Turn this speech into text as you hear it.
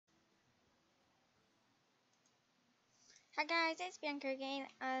Hi guys, it's Bianca again,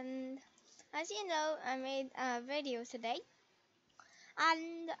 and as you know, I made a video today,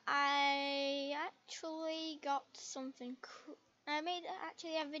 and I actually got something cool. I made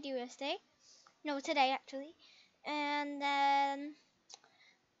actually a video yesterday, no, today actually, and then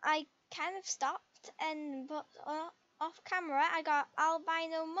I kind of stopped, but off camera I got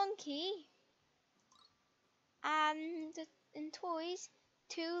albino monkey and in toys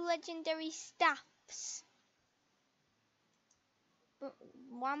 2 legendary staffs.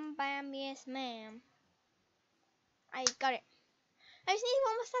 One bam, yes ma'am. I got it. I just need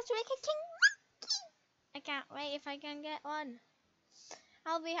one more star to make a king monkey. I can't wait if I can get one.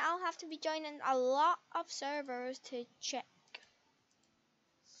 I'll have to be joining a lot of servers to check.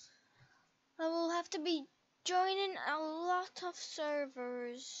 I will have to be joining a lot of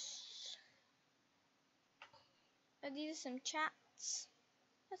servers. These are some chats.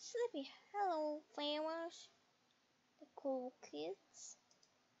 That's Slippy. Hello, flowers. The cool kids.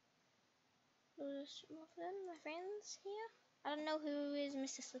 Those are some of them, my friends here. I don't know who is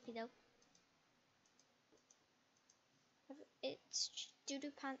Mr. Slippy though. It's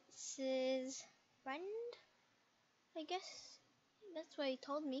Doodoo Pants' friend, I guess. That's what he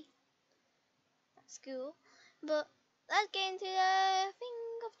told me at school. But let's get into the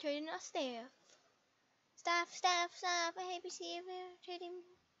thing of trading our staff. Staff. I hate to see if we're trading.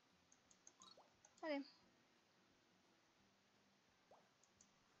 Okay.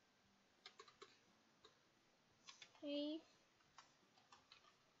 Okay.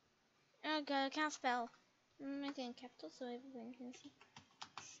 Oh god, I can't spell. I'm making a capital so everyone can see.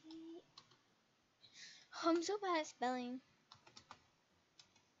 Oh, I'm so bad at spelling.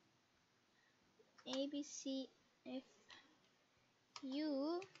 ABC if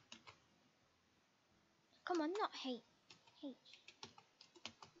you. Come on, not hate. Hate.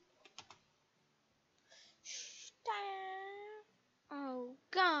 Oh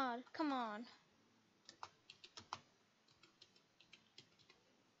god, come on.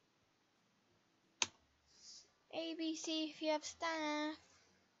 ABC if you have staff.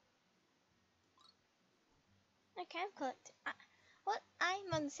 I can't collect. What?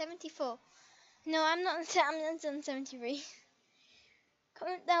 I'm on 74. No, I'm not. I'm on 73.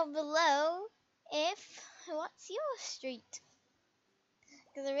 Comment down below if what's your street,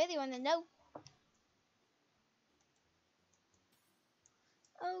 because I really want to know.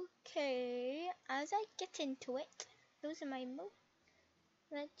 Okay, as I get into it, those are my most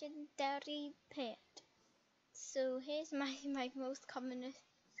legendary pet. So here's my most commonest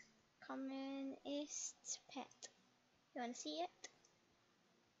pet. You wanna see it?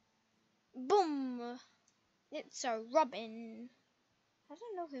 Boom! It's a robin. I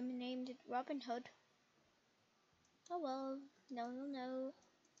don't know who named it Robin Hood. Oh well, no.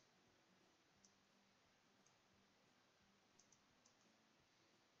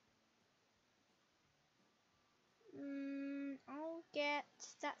 I'll get,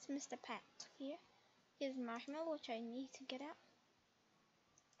 that's Mr. Pet here. Here's Marshmallow, which I need to get out.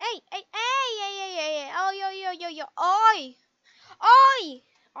 Hey! Oh, yo, oi! Oi!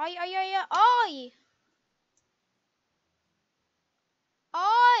 Oi! Oi! Oi! Oi!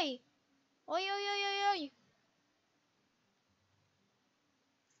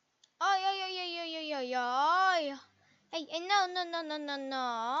 Hey, no.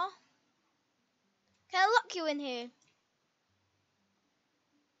 Can I lock you in here?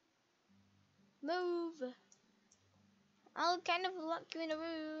 Move. I'll kind of lock you in a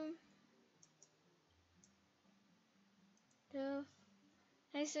room.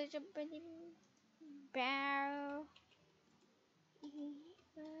 I'm such a pretty bear.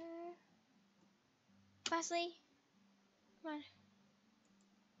 Fastly. Come on.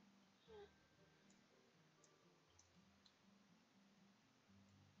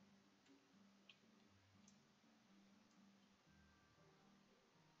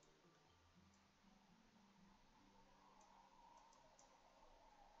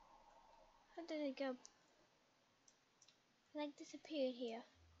 How did it go? Like disappeared here.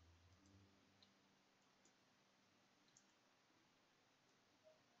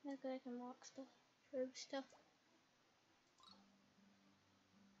 Look, I can walk stuff, through stuff.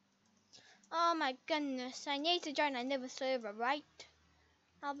 Oh my goodness, I need to join another server, right?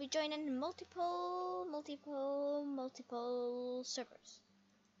 I'll be joining multiple servers.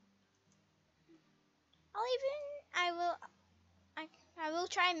 I will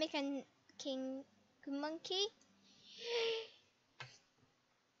try and make a king monkey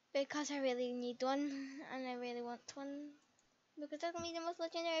because I really need one and I really want one because that's gonna be the most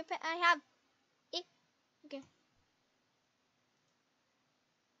legendary pet I have. Okay.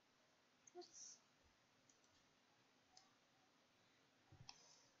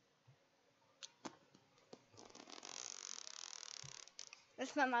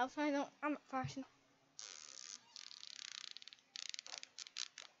 That's my mouth. I'm not farting.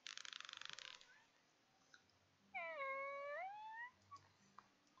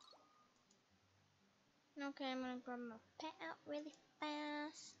 Okay, I'm gonna grab my pet out really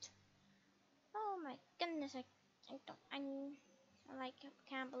fast. Oh my goodness, I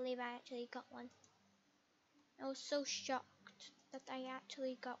can't believe I actually got one. I was so shocked that I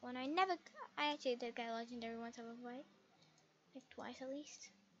actually got one. I actually did get a legendary once I was right. Like twice at least.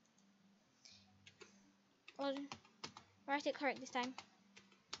 Well, write it correct this time.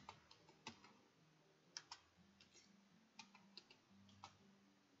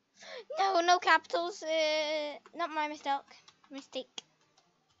 No, no capitals. Not my mistake. Mistake.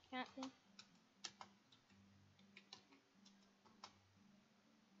 Can't do.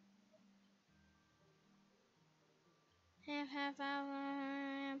 Have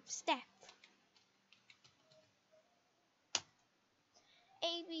our step.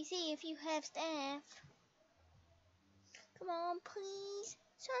 ABC if you have staff. Come on, please.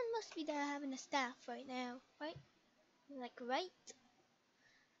 Someone must be there having a staff right now, right? Like, right?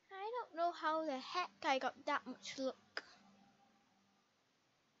 I don't know how the heck I got that much luck.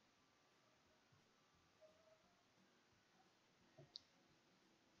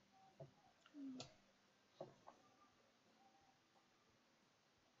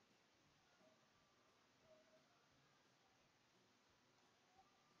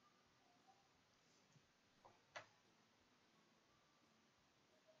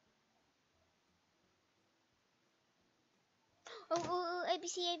 Oh,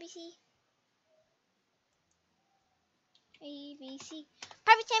 ABC, ABC. ABC.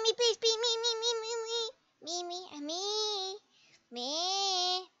 Private Sammy, please, be me,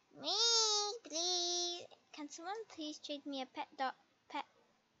 please. Can someone please trade me a pet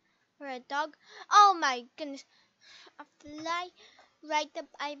or a dog? Oh my goodness. A fly. Write the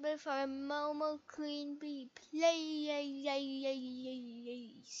Bible for a Momo Queen Bee,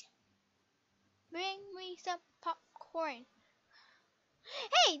 please. Bring me some popcorn.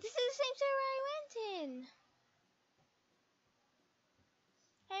 Hey, this is the same server I went in.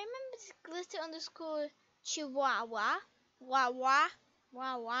 I remember this glitter underscore chihuahua. Wawa.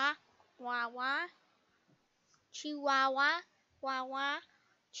 Wawa. Wawa. Chihuahua. Wawa.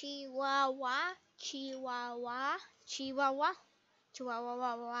 Chihuahua. Chihuahua. Chihuahua.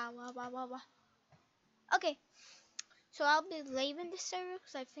 Chihuahua. Okay, so I'll be leaving this server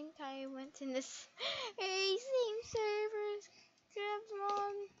because I think I went in this same servers. Come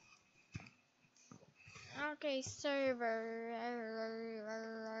on. Okay, server.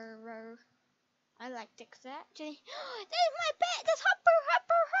 I like this actually. There's my pet. That's Hopper.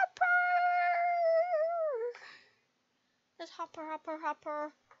 That's Hopper.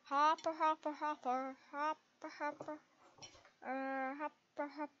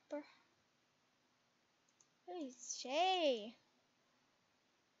 Who is Shay?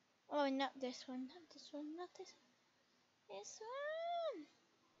 Oh, not this one. Not this one. Not this one. This one.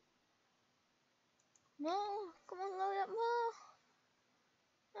 More. Come on, load up more.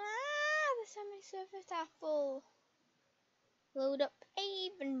 The semi-surface apple. Load up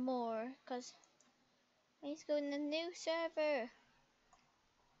even more, cause I need to go in the new server.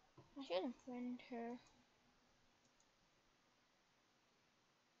 I should unfriend her.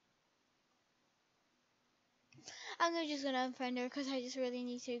 I'm just gonna unfriend her because I just really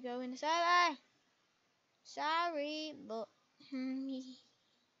need to go in the server. Sorry, but me.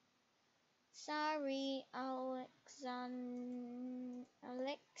 Sorry, Alexa.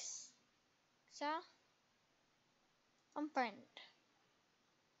 Unfriend.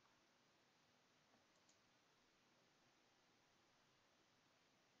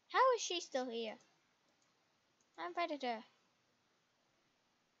 How is she still here? I invited her.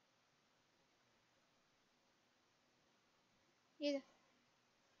 Yeah.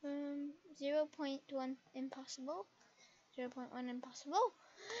 0.1 impossible. 0.1 impossible.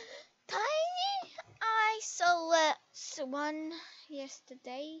 Tiny. I select one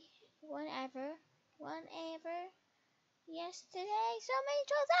yesterday. One ever. Yesterday. So many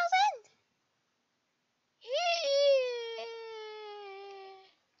 12,000.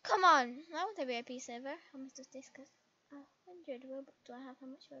 Come on. I want a VIP server. How much does this cost? 100 Robux. Do I have how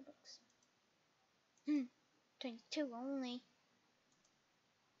much Robux? 22 only.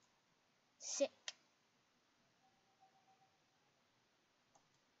 Sick.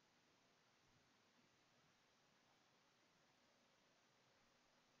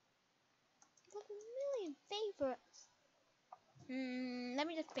 Got a million favorites. Let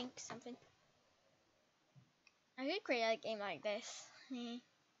me just think something. I could create a game like this.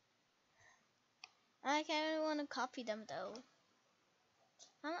 I kind of want to copy them though.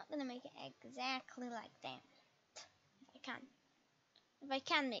 I'm not gonna make it exactly like that. If I can. If I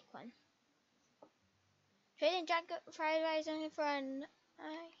can make one. Trading jacket fried rice only for an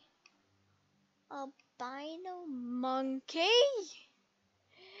albino monkey.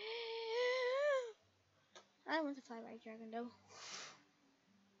 I don't want to fly white dragon though.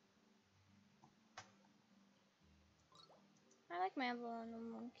 I like my albino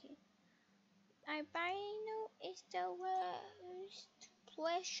monkey. Albino is the worst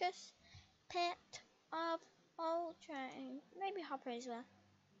precious pet of all time. Maybe Hopper as well.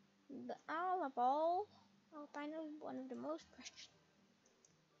 But all of all, albino is one of the most precious.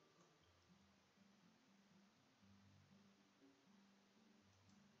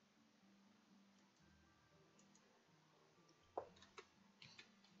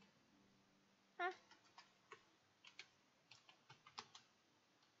 Huh?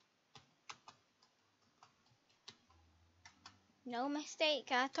 No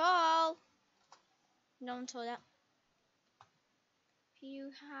mistake at all. Don't tell that. If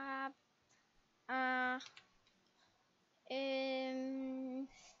you have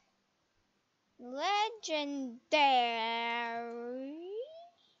legendary.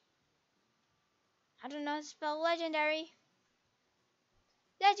 I don't know how to spell legendary.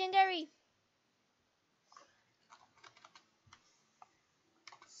 Legendary.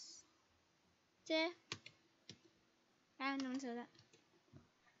 I don't know that.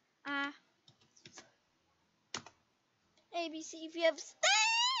 A B C if you have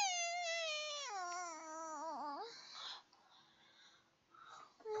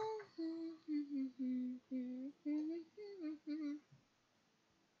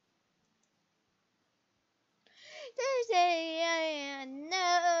there's a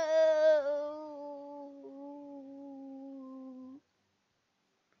no.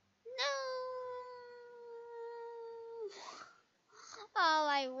 All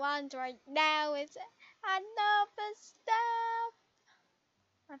I want right now is another stuff.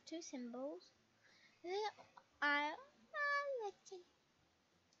 I have two symbols. Let's see.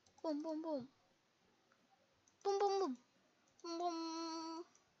 Boom, boom, boom. Boom, boom, boom. Boom, boom.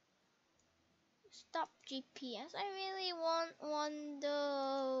 Stop GPS. I really want one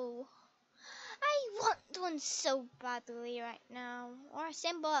though. I want one so badly right now. Or a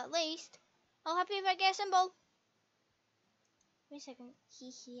symbol at least. I'll happy if I get a symbol. Wait a second. I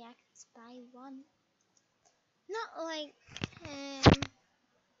can buy one. Not like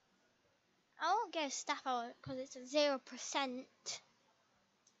I won't get a staff out because it's a 0%.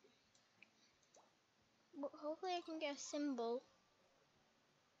 But hopefully I can get a symbol.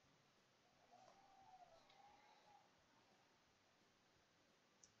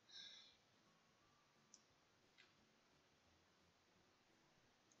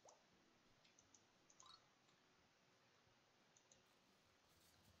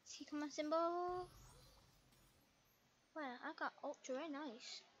 See, come on, symbol. Well, I got ultra, very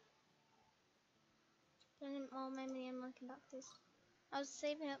nice. Then all my mini unlocking boxes. I was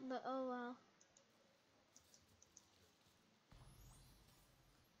saving up, but oh well.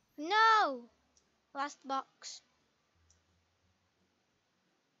 No! Last box.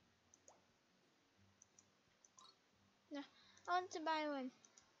 No, I want to buy one.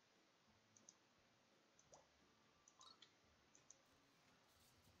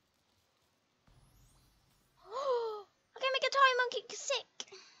 I can make a toy monkey sick.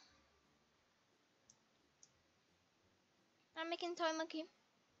 I'm making a toy monkey.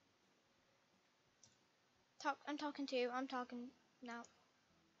 I'm talking to you. I'm talking now.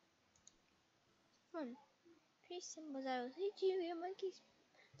 Come on. Three symbols. I will teach you, your monkeys.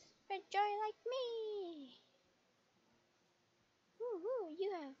 Spread joy like me. Woohoo!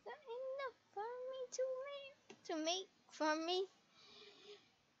 You have got enough for me to make for me.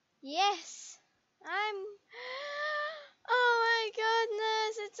 Yes, I'm. Oh my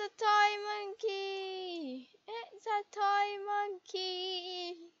goodness! It's a toy monkey. It's a toy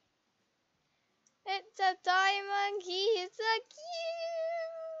monkey. It's a toy monkey. It's so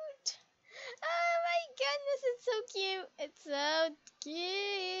cute. Oh my goodness! It's so cute. It's so cute.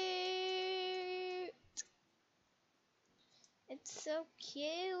 It's so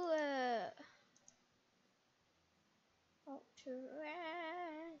cute. Ultra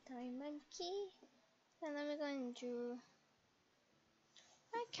rare toy monkey. Then let me go and draw.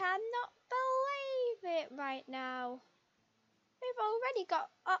 I cannot believe it right now. We've already got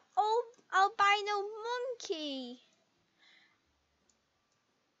an old albino monkey.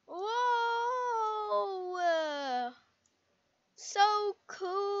 Whoa! So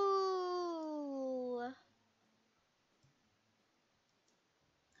cool.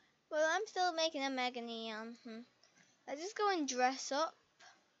 Well, I'm still making a mega neon. Let's just go and dress up.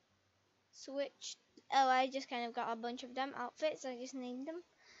 switched. Oh, I just kind of got a bunch of them outfits. I just named them,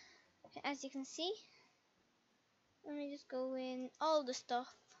 as you can see. Let me just go in all the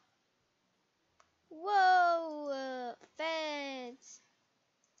stuff. Whoa, feds,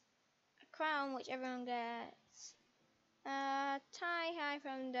 a crown which everyone gets, tie high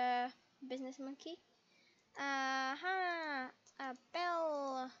from the business monkey, a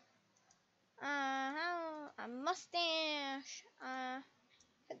bell, a mustache,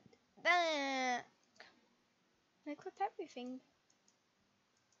 back. I clip everything.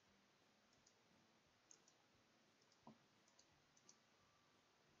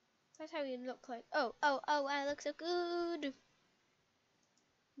 That's how you look like. Oh, I look so good.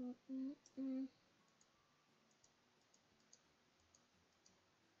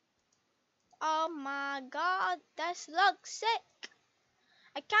 Oh my god, this looks sick.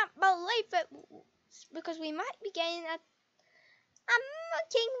 I can't believe it. Because we might be getting a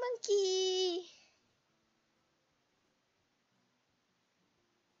king monkey.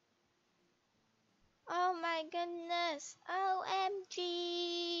 Oh my goodness. OMG.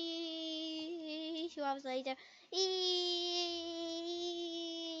 2 hours later.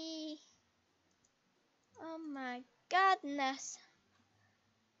 Oh my goodness.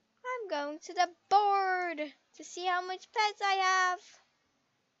 I'm going to the board to see how much pets I have.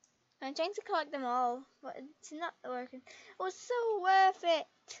 I'm trying to collect them all, but it's not working. It was so worth it.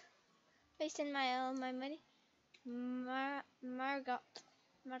 Wasting all my money. Margot.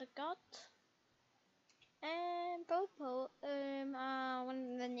 And Bobo,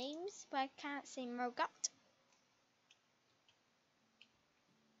 one of the names, but I can't say Margot.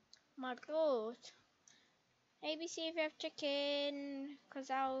 Margot. Maybe see if you have chicken,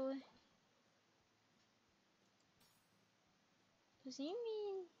 cause I'll. Does he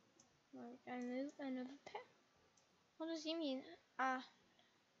mean like I move another pet? What does he mean?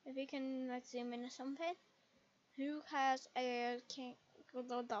 If we can like zoom in or something. Who has a king or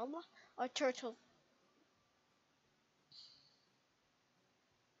turtle?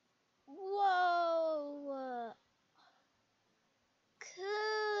 Whoa!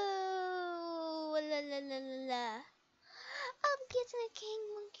 Cool! La, la, la, la, la. I'm getting a king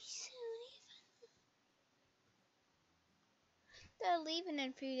monkey soon. They're leaving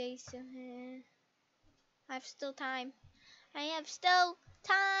in 3 days, so I have still time. I have still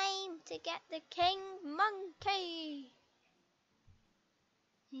time to get the king monkey.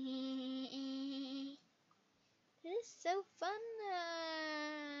 This is so fun.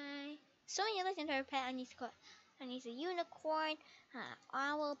 So many legendary pet I need to collect. I need a unicorn,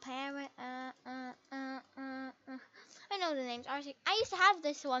 owl, parrot. I know the names. I used to have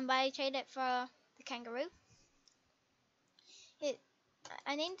this one, but I traded it for the kangaroo.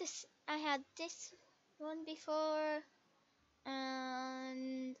 I named this. I had this one before,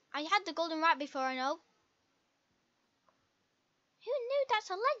 and I had the golden rat before. I know. Who knew that's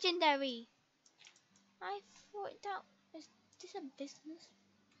a legendary? I thought that is this a business?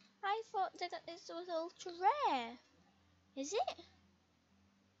 I thought that this was ultra rare. Is it?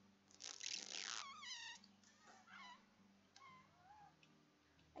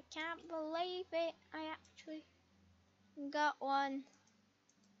 I can't believe it. I actually got one.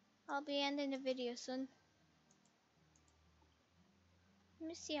 I'll be ending the video soon. Let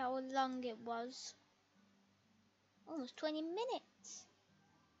me see how long it was. Almost 20 minutes.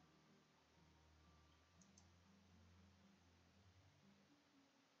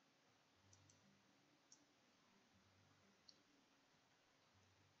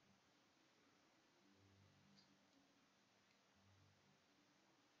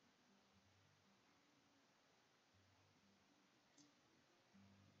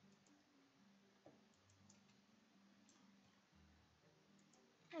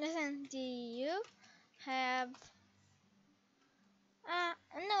 Listen, do you have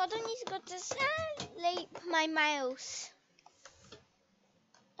no, I don't need to go to sleep. My mouse.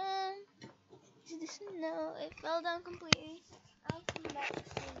 No, it fell down completely. I'll come back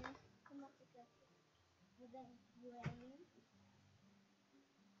soon. Come up to get it. With the rain.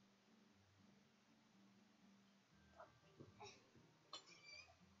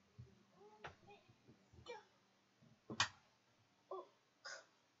 Oh,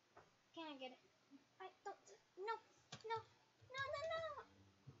 can I get it? I don't. No, no, no, no, no.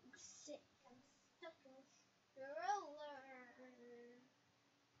 I'm sick. I'm stuck in a stroller.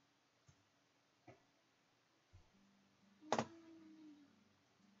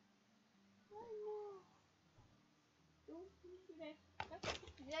 Oh no. Don't put me through there.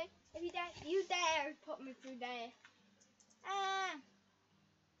 If you dare, you dare put me through there. Ah.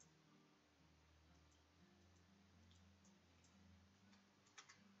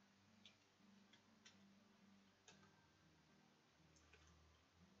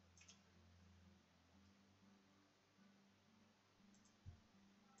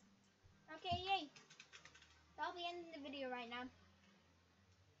 video right now,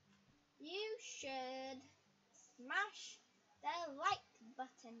 you should smash the like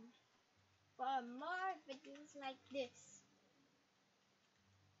button for more videos like this.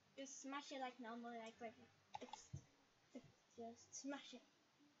 Just smash it like normal, like just smash it.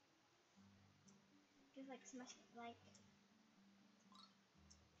 Just like smash it, like.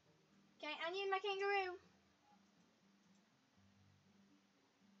 Okay, I need my kangaroo.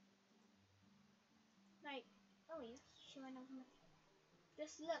 Like, oh yeah, she went over my.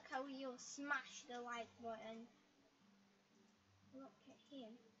 Just look how you'll smash the like button. Look at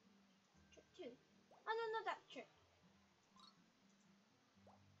him. Trick 2. Oh no, not that trick.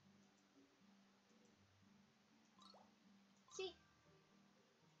 See,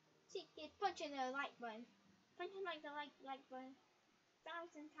 he's punching the like button. Punching like the like button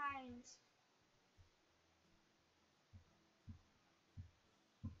 1,000 times.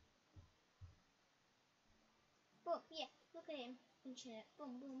 Boom, yeah, look at him punching it.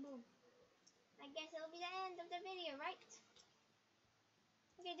 Boom, boom, boom. I guess it'll be the end of the video, right?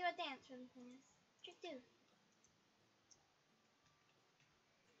 Okay, do a dance really fast. Trick 2.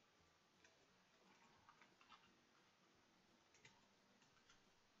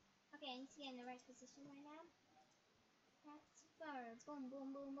 Okay, I need to get in the right position right now. Transfer. Boom,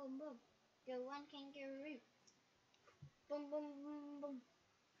 boom, boom, boom, boom. Go one kangaroo. Boom, boom, boom, boom.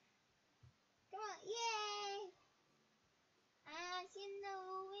 Come on, yay! As you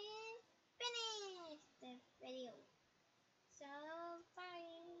know, we finished the video. So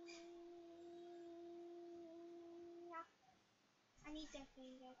fine. I need that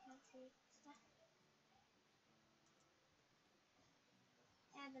finger calculator stuff.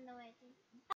 I don't know what I do.